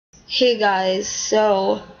Hey guys,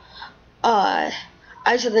 I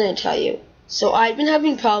have something to tell you. So I've been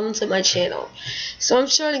having problems with my channel. So I'm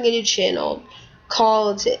starting a new channel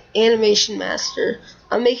called Animation Master.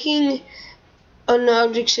 I'm making an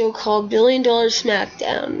object show called $1 Billion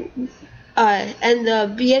Smackdown. And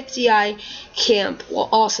the BFDI camp will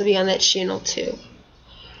also be on that channel too.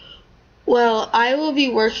 Well, I will be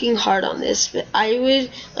working hard on this, but I would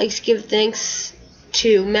like to give thanks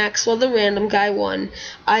to Maxwell the Random Guy 1,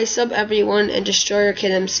 iSub Everyone, and Destroyer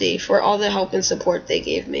Kid MC for all the help and support they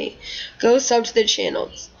gave me. Go sub to the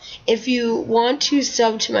channels. If you want to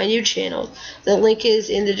sub to my new channel, the link is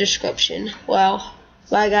in the description. Well,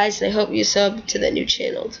 bye guys, and I hope you sub to the new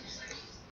channel.